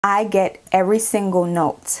I get every single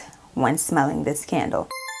note when smelling this candle.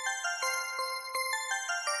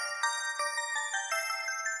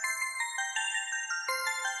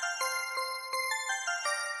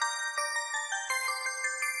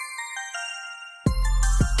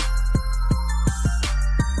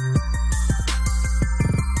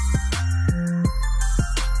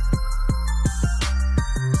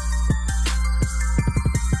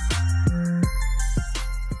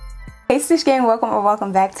 Hey Stush Gang, welcome or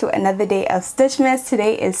welcome back to another day of STUSHMAS.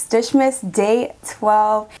 Today is STUSHMAS day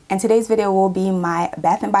 12 and today's video will be my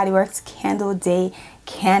Bath & Body Works Candle Day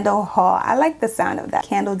candle haul. I like the sound of that,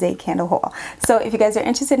 candle day candle haul. So if you guys are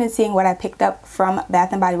interested in seeing what I picked up from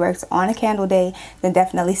Bath & Body Works on a candle day, then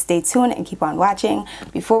definitely stay tuned and keep on watching.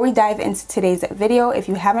 Before we dive into today's video, if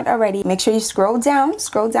you haven't already, make sure you scroll down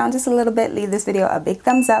just a little bit, leave this video a big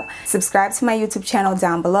thumbs up, subscribe to my YouTube channel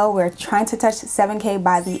down below. We're trying to touch 7K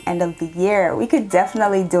by the end of the year. We could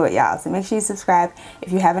definitely do it, y'all. So make sure you subscribe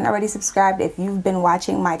if you haven't already subscribed. If you've been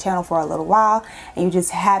watching my channel for a little while and you just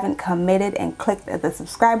haven't committed and clicked the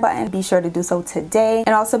subscribe button, be sure to do so today.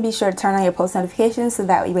 And also be sure to turn on your post notifications so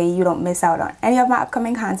that way you don't miss out on any of my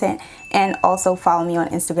upcoming content. And also follow me on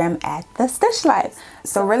Instagram at the Stush Life.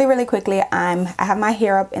 So really quickly, I have my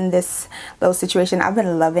hair up in this little situation. I've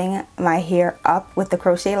been loving my hair up with the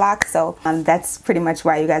crochet lock, so that's pretty much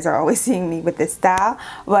why you guys are always seeing me with this style.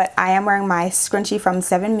 But I am wearing my scrunchie from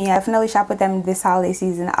 7Me. Definitely shop with them this holiday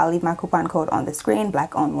season. I'll leave my coupon code on the screen.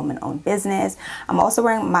 Black owned, woman owned business. I'm also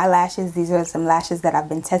wearing my lashes. These are some lashes that I've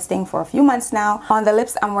been testing for a few months now. On the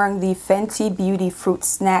lips, I'm wearing the Fenty Beauty Fruit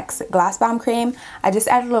Snacks Gloss Bomb Cream. I just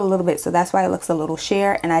added a little bit, so that's why it looks a little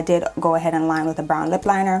sheer, and I did go ahead and line with a brown lip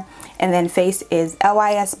liner. And then face is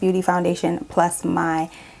LYS Beauty Foundation plus my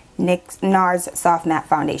NARS Soft Matte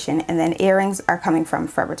Foundation. And then earrings are coming from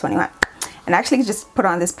Forever 21. And I actually just put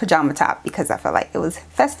on this pajama top because I felt like it was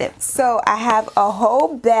festive. So I have a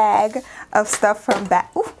whole bag of stuff from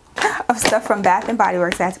Bath & Body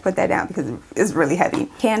Works. I had to put that down because it's really heavy.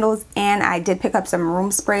 Candles, and I did pick up some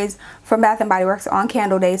room sprays from Bath & Body Works on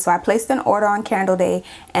Candle Day. So I placed an order on Candle Day,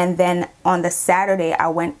 and then on the Saturday I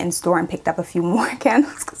went in store and picked up a few more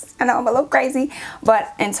candles because I know I'm a little crazy.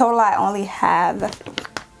 But in total I only have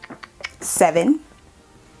 7.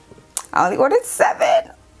 I only ordered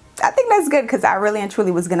 7. I think that's good because I really and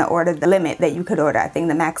truly was going to order the limit that you could order. I think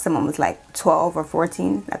the maximum was like 12 or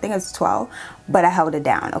 14. I think it was 12, but I held it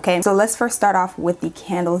down, okay? So let's first start off with the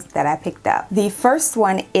candles that I picked up. The first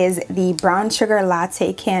one is the Brown Sugar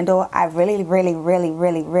Latte candle. I really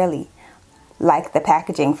like the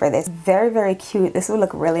packaging for this. Very cute. This would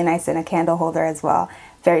look really nice in a candle holder as well.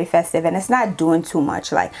 Very festive, and it's not doing too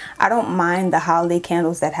much. Like, I don't mind the holiday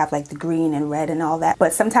candles that have like the green and red and all that,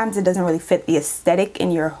 but sometimes it doesn't really fit the aesthetic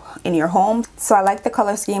in your home. So I like the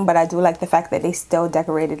color scheme, but I do like the fact that they still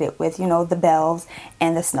decorated it with, you know, the bells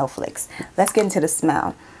and the snowflakes. Let's get into the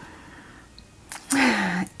smell.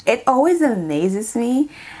 It always amazes me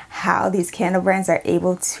how these candle brands are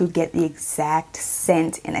able to get the exact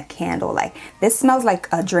scent in a candle. Like, this smells like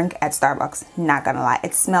a drink at Starbucks, not gonna lie.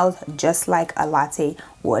 It smells just like a latte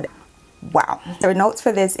would. Wow. The notes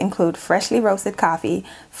for this include freshly roasted coffee,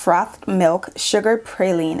 frothed milk, sugar,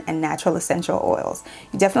 praline, and natural essential oils.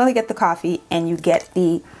 You definitely get the coffee, and you get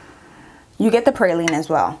the praline as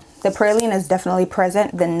well. The praline is definitely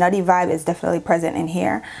present. The nutty vibe is definitely present in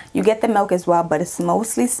here. You get the milk as well, but it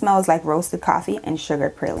mostly smells like roasted coffee and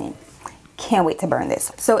sugared praline. Can't wait to burn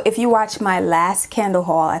this. So if you watch my last candle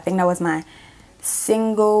haul, I think that was my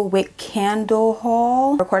single wick candle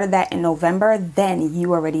haul, recorded that in November, then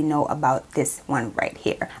you already know about this one right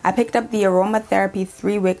here. I picked up the Aromatherapy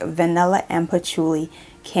 3-wick vanilla and patchouli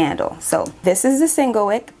candle. So this is the single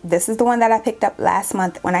wick. This is the one that I picked up last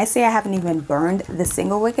month. When I say I haven't even burned the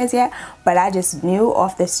single wick as yet, but I just knew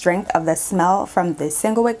off the strength of the smell from the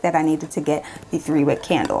single wick that I needed to get the 3-wick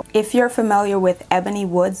candle. If you're familiar with Ebony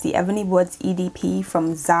Woods, the Ebony Woods EDP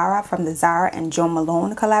from Zara, from the Zara and Jo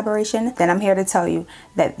Malone collaboration, then I'm here to tell you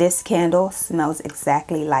that this candle smells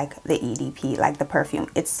exactly like the EDP, like the perfume.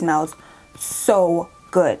 It smells so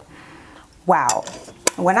good. Wow.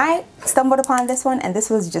 When I stumbled upon this one, and this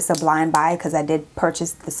was just a blind buy because I did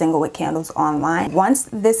purchase the single wick candles online, once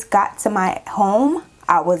this got to my home,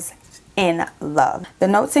 I was in love. The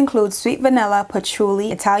notes include sweet vanilla,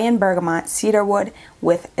 patchouli, Italian bergamot, cedarwood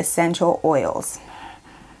with essential oils.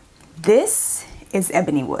 This is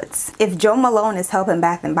ebony woods. If Joe Malone is helping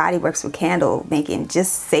Bath and Body Works with candle making,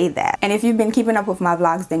 just say that. And if you've been keeping up with my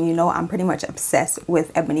vlogs, then you know I'm pretty much obsessed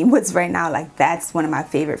with ebony woods right now. Like, that's one of my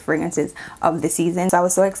favorite fragrances of the season. So I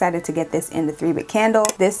was so excited to get this in the 3-wick candle.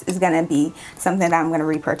 This is gonna be something that I'm gonna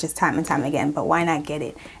repurchase time and time again, but why not get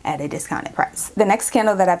it at a discounted price? The next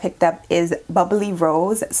candle that I picked up is Bubbly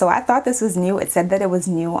Rose. So I thought this was new. It said that it was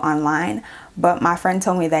new online, but my friend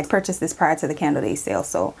told me that I purchased this prior to the Candle Day sale.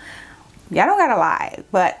 So y'all don't gotta lie,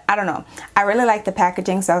 but I don't know. I really like the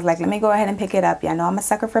packaging, so I was like, let me go ahead and pick it up. Y'all know I'm a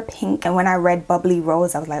sucker for pink. And when I read Bubbly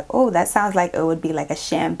Rose, I was like, oh, that sounds like it would be like a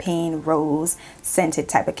champagne rose scented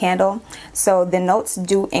type of candle. So the notes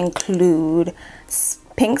do include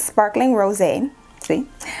pink sparkling rosé, see?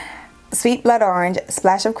 Sweet blood orange,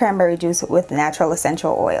 splash of cranberry juice with natural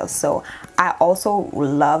essential oils. So I also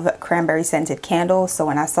love cranberry scented candles. So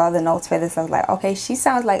when I saw the notes for this, I was like, okay, she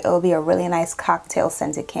sounds like it will be a really nice cocktail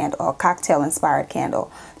scented candle or cocktail inspired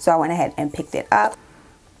candle. So I went ahead and picked it up,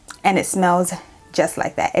 and it smells just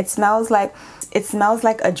like that. It smells like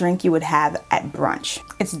a drink you would have at brunch.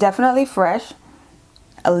 It's definitely fresh,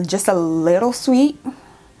 just a little sweet.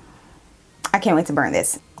 I can't wait to burn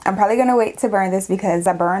this. I'm probably gonna wait to burn this because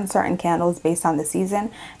I burn certain candles based on the season,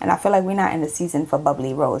 and I feel like we're not in the season for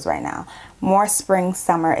Bubbly Rose right now. More spring,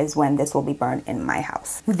 summer is when this will be burned in my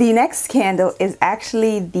house. The next candle is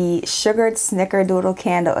actually the sugared snickerdoodle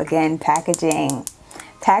candle. Again, packaging,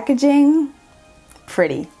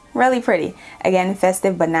 pretty, really pretty. Again,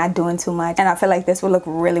 festive, but not doing too much. And I feel like this would look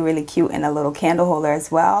really, really cute in a little candle holder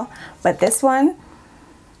as well. But this one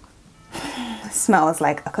smells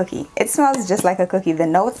like a cookie. It smells just like a cookie. The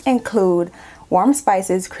notes include warm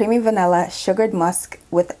spices, creamy vanilla, sugared musk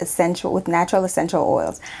with natural essential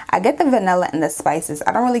oils. I get the vanilla and the spices.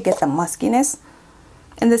 I don't really get the muskiness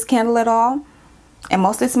in this candle at all. It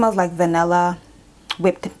mostly smells like vanilla,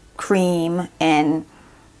 whipped cream, and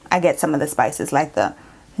I get some of the spices like the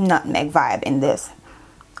nutmeg vibe in this.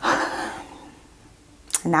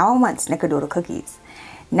 Now I want snickerdoodle cookies.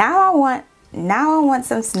 Now I want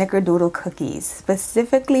some snickerdoodle cookies,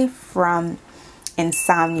 specifically from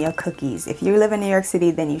Insomnia Cookies. If you live in New York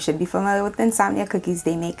City, then you should be familiar with Insomnia Cookies.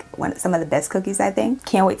 They make some of the best cookies, I think.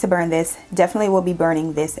 Can't wait to burn this. Definitely will be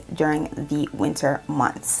burning this during the winter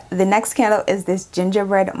months. The next candle is this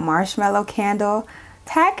gingerbread marshmallow candle.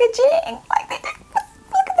 Packaging, like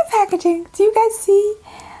look at the packaging. Do you guys see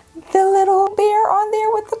the little bear on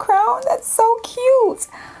there with the crown? That's so cute.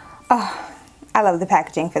 Oh, I love the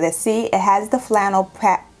packaging for this. See, it has the flannel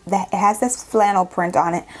this flannel print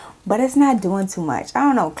on it, but it's not doing too much. I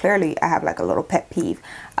don't know. Clearly, I have like a little pet peeve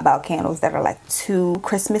about candles that are like too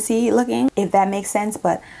Christmassy looking, if that makes sense.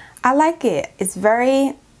 But I like it. It's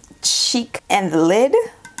very chic. And the lid,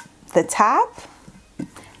 the top,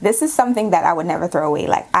 this is something that I would never throw away.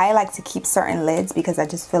 Like, I like to keep certain lids because I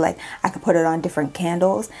just feel like I could put it on different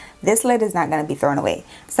candles. This lid is not going to be thrown away.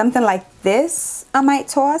 Something like this I might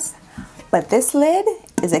toss, but this lid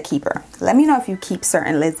is a keeper. Let me know if you keep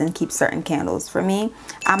certain lids and keep certain candles. For me,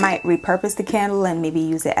 I might repurpose the candle and maybe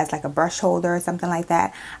use it as like a brush holder or something like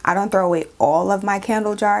that. I don't throw away all of my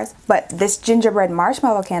candle jars. But this gingerbread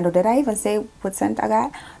marshmallow candle, did I even say what scent I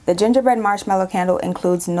got? The gingerbread marshmallow candle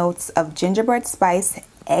includes notes of gingerbread spice,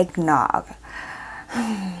 eggnog,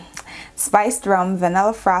 spiced rum,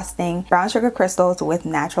 vanilla frosting, brown sugar crystals with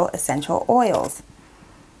natural essential oils.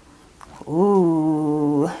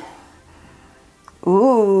 Ooh.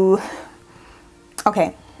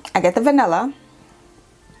 Okay, I get the vanilla.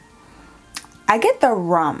 I get the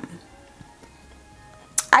rum.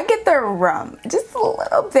 Just a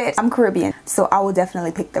little bit. I'm Caribbean, so I will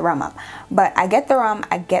definitely pick the rum up. But I get the rum,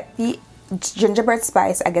 I get the gingerbread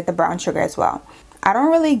spice, I get the brown sugar as well. I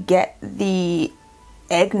don't really get the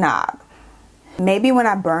eggnog. Maybe when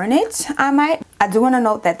I burn it, I might. I do want to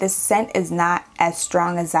note that this scent is not as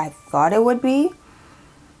strong as I thought it would be.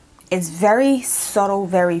 It's very subtle,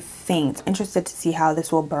 very faint. Interested to see how this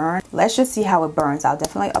will burn. Let's just see how it burns. I'll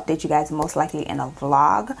definitely update you guys most likely in a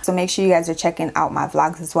vlog. So make sure you guys are checking out my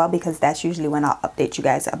vlogs as well, because that's usually when I'll update you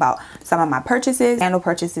guys about some of my purchases, candle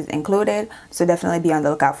purchases included. So definitely be on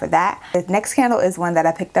the lookout for that. The next candle is one that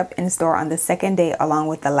I picked up in store on the second day along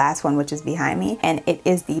with the last one, which is behind me. And it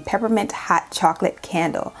is the peppermint hot chocolate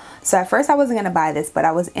candle. So at first I wasn't gonna buy this, but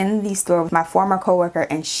I was in the store with my former coworker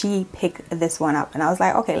and she picked this one up. And I was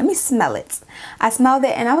like, okay, let me smell it. I smelled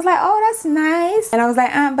it and I was like, oh, that's nice. And I was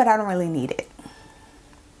like, but I don't really need it.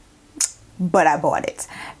 But I bought it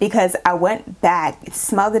because I went back,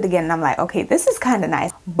 smelled it again, and I'm like, okay, this is kind of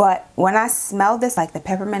nice. But when I smelled this, like the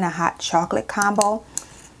peppermint and hot chocolate combo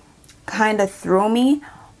kind of threw me.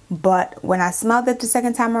 but when I smelled it the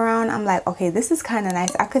second time around, I'm like, okay, this is kind of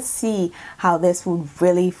nice. I could see how this would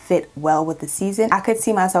really fit well with the season. I could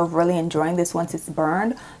see myself really enjoying this once it's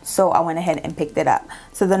burned, so I went ahead and picked it up.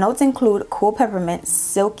 So the notes include cool peppermint,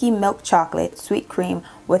 silky milk chocolate, sweet cream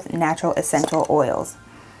with natural essential oils.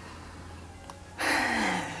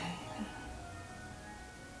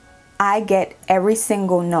 I get every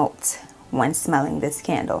single note when smelling this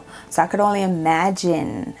candle, so I could only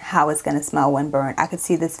imagine how it's gonna smell when burned. I could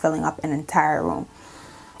see this filling up an entire room.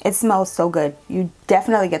 It smells so good. You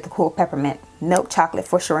definitely get the cool peppermint, milk chocolate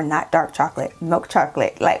for sure, not dark chocolate, milk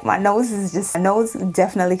chocolate. Like my nose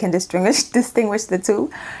definitely can distinguish the two.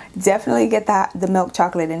 Definitely get the milk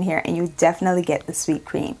chocolate in here, and you definitely get the sweet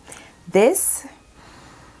cream. This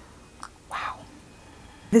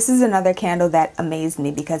is another candle that amazed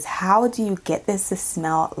me, because how do you get this to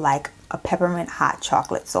smell like a peppermint hot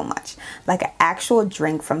chocolate so much? Like an actual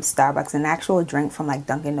drink from Starbucks, an actual drink from like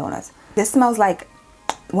Dunkin' Donuts. This smells like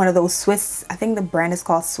one of those Swiss, I think the brand is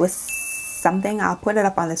called Swiss something. I'll put it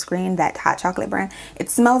up on the screen, that hot chocolate brand. It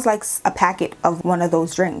smells like a packet of one of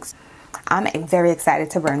those drinks. I'm very excited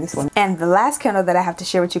to burn this one. And the last candle that I have to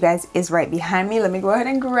share with you guys is right behind me. Let me go ahead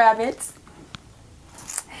and grab it.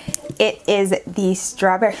 It is the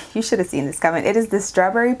strawberry, you should have seen this coming. It is the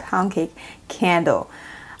strawberry pound cake candle.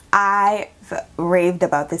 I've raved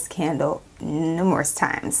about this candle numerous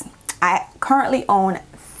times. I currently own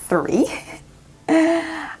 3.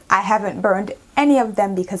 I haven't burned any of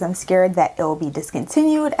them because I'm scared that it will be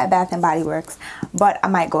discontinued at Bath & Body Works, but I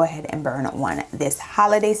might go ahead and burn one this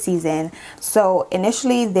holiday season. So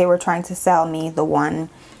initially they were trying to sell me the one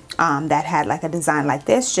that had like a design like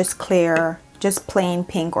this, just clear, just plain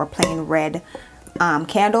pink or plain red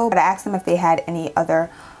candle. But I asked them if they had any other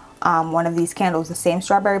one of these candles, the same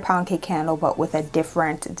strawberry pound cake candle but with a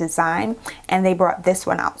different design, and they brought this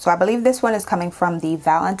one out. So I believe this one is coming from the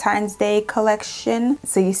Valentine's Day collection.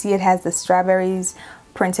 So you see it has the strawberries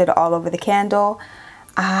printed all over the candle.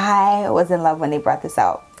 I was in love when they brought this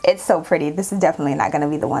out. It's so pretty. This is definitely not going to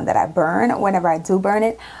be the one that I burn whenever I do burn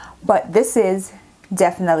it, but this is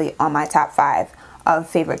definitely on my top 5 of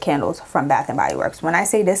favorite candles from Bath & Body Works. When I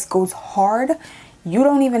say this goes hard, you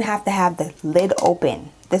don't even have to have the lid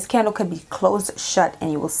open. This candle could be closed shut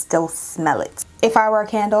and you will still smell it. If I were a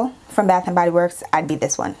candle from Bath & Body Works, I'd be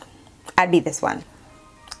this one. I'd be this one.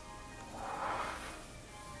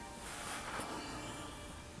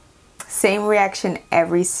 Same reaction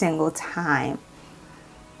every single time.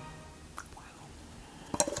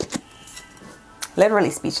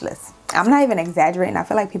 Literally speechless. I'm not even exaggerating. I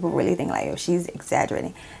feel like people really think like, oh, she's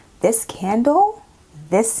exaggerating. This candle,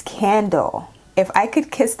 if I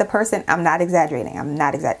could kiss the person, I'm not exaggerating. I'm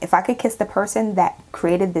not exaggerating. If I could kiss the person that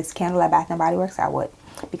created this candle at Bath & Body Works, I would,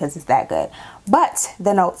 because it's that good. But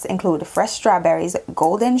the notes include fresh strawberries,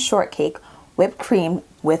 golden shortcake, whipped cream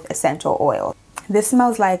with essential oil. This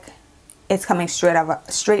smells like it's coming straight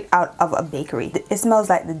out of a bakery. It smells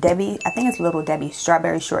like the Debbie, I think it's Little Debbie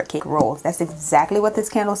strawberry shortcake rolls. That's exactly what this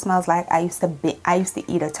candle smells like. I used to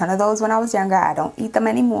eat a ton of those when I was younger. I don't eat them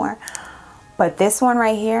anymore. But this one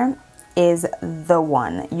right here is the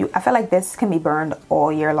one. I feel like this can be burned all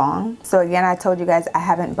year long. So again, I told you guys I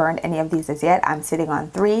haven't burned any of these as yet. I'm sitting on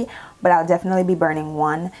 3, but I'll definitely be burning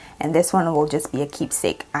 1, and this one will just be a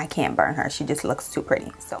keepsake. I can't burn her. She just looks too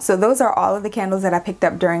pretty. So those are all of the candles that I picked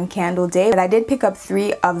up during candle day, but I did pick up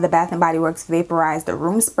 3 of the Bath & Body Works vaporized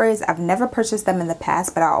room sprays. I've never purchased them in the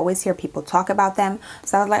past, but I always hear people talk about them.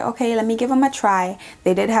 So I was like, okay, let me give them a try.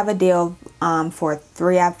 They did have a deal for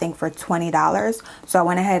 3, I think for $20. So I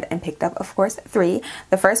went ahead and picked up, of course, 3.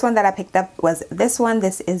 The first one that I picked up was this one.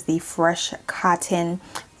 This is the Fresh Cotton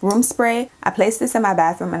room spray. I placed this in my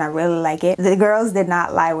bathroom and I really like it. The girls did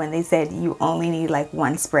not lie when they said you only need like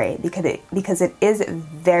 1 spray, because it is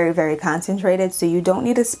very, very concentrated. So you don't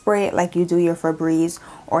need to spray it like you do your Febreze,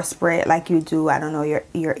 or spray it like you do, I don't know, your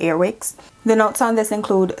Airwicks. The notes on this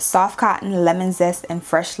include soft cotton, lemon zest, and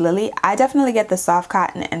fresh lily. I definitely get the soft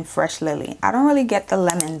cotton and fresh lily. I don't really get the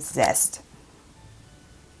lemon zest.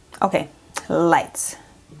 Okay, lights.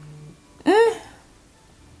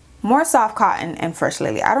 More soft cotton and fresh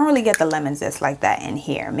lily. I don't really get the lemon zest like that in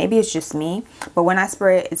here. Maybe it's just me, but when I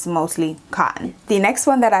spray it, it's mostly cotton. The next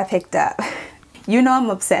one that I picked up, you know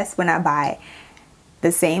I'm obsessed when I buy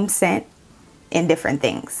the same scent in different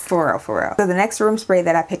things. For real, for real. So the next room spray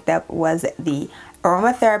that I picked up was the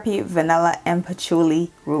Aromatherapy Vanilla and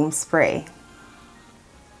Patchouli Room Spray.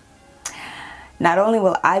 not only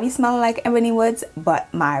will I be smelling like ebony woods,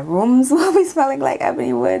 but my rooms will be smelling like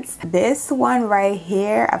ebony woods. This one right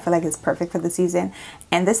here, I feel like it's perfect for the season.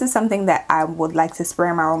 And this is something that I would like to spray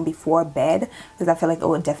in my room before bed, because I feel like it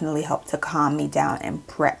would definitely help to calm me down and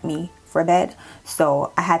prep me for bed.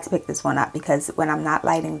 So I had to pick this one up because when I'm not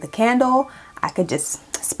lighting the candle, I could just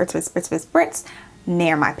spritz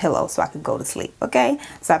near my pillow so I could go to sleep. Okay,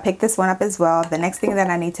 so I picked this one up as well. The next thing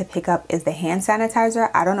that I need to pick up is the hand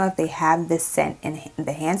sanitizer. I don't know if they have this scent in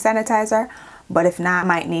the hand sanitizer, but if not, I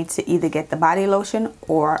might need to either get the body lotion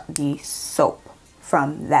or the soap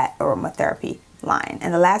from that aromatherapy line.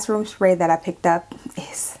 And the last room spray that I picked up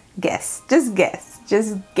is, just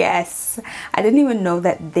guess. I didn't even know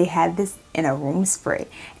that they had this in a room spray,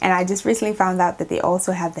 and I just recently found out that they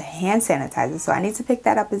also have the hand sanitizer, so I need to pick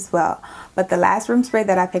that up as well. But the last room spray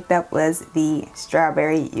that I picked up was the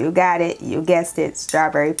strawberry, you got it, you guessed it,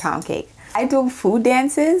 strawberry pound cake. I do food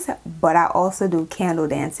dances, but I also do candle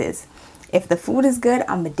dances. If the food is good,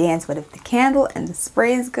 I'm gonna dance, but if the candle and the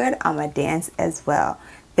spray is good, I'm gonna dance as well.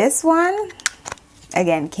 This one,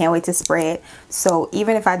 again, can't wait to spray it. So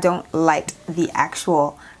even if I don't light the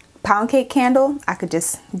actual pound cake candle, I could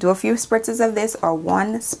just do a few spritzes of this, or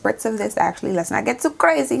one spritz of this. Actually, let's not get too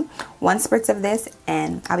crazy. One spritz of this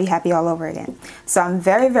and I'll be happy all over again. So I'm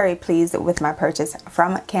very pleased with my purchase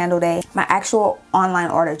from Candle Day. My actual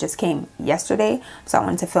online order just came yesterday, so I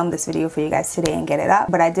wanted to film this video for you guys today and get it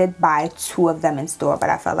up. But I did buy 2 of them in store,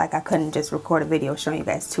 but I felt like I couldn't just record a video showing you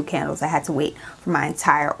guys 2 candles. I had to wait for my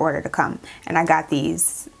entire order to come, and I got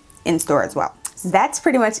these in store as well. That's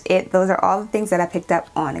pretty much it. Those are all the things that I picked up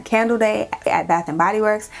on a Candle Day at Bath & Body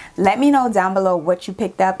Works. Let me know down below what you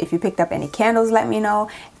picked up. If you picked up any candles, let me know.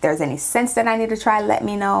 If there's any scents that I need to try, let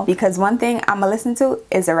me know. Because one thing I'm gonna listen to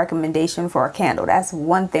is a recommendation for a candle. That's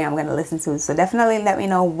one thing I'm gonna listen to. So definitely let me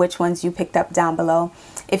know which ones you picked up down below.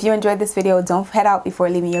 If you enjoyed this video, don't head out before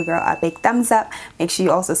leaving your girl a big thumbs up. Make sure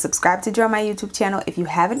you also subscribe to join my YouTube channel if you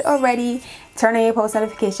haven't already. Turn on your post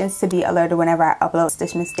notifications to be alerted whenever I upload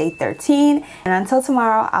STUSHMAS Day 13. And until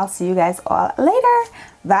tomorrow, I'll see you guys all later.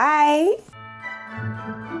 Bye.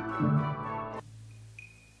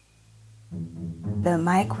 The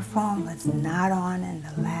microphone was not on in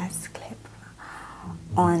the last clip.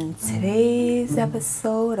 On today's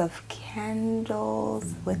episode of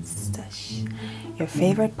Candles with Stush, your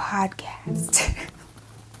favorite podcast.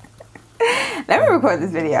 Let me record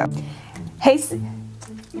this video. Hey,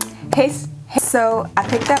 so I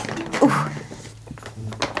picked up,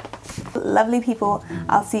 lovely people.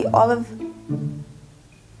 I'll see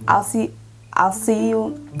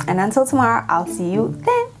you, and until tomorrow, I'll see you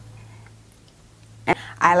then. And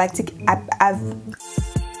I like to, I've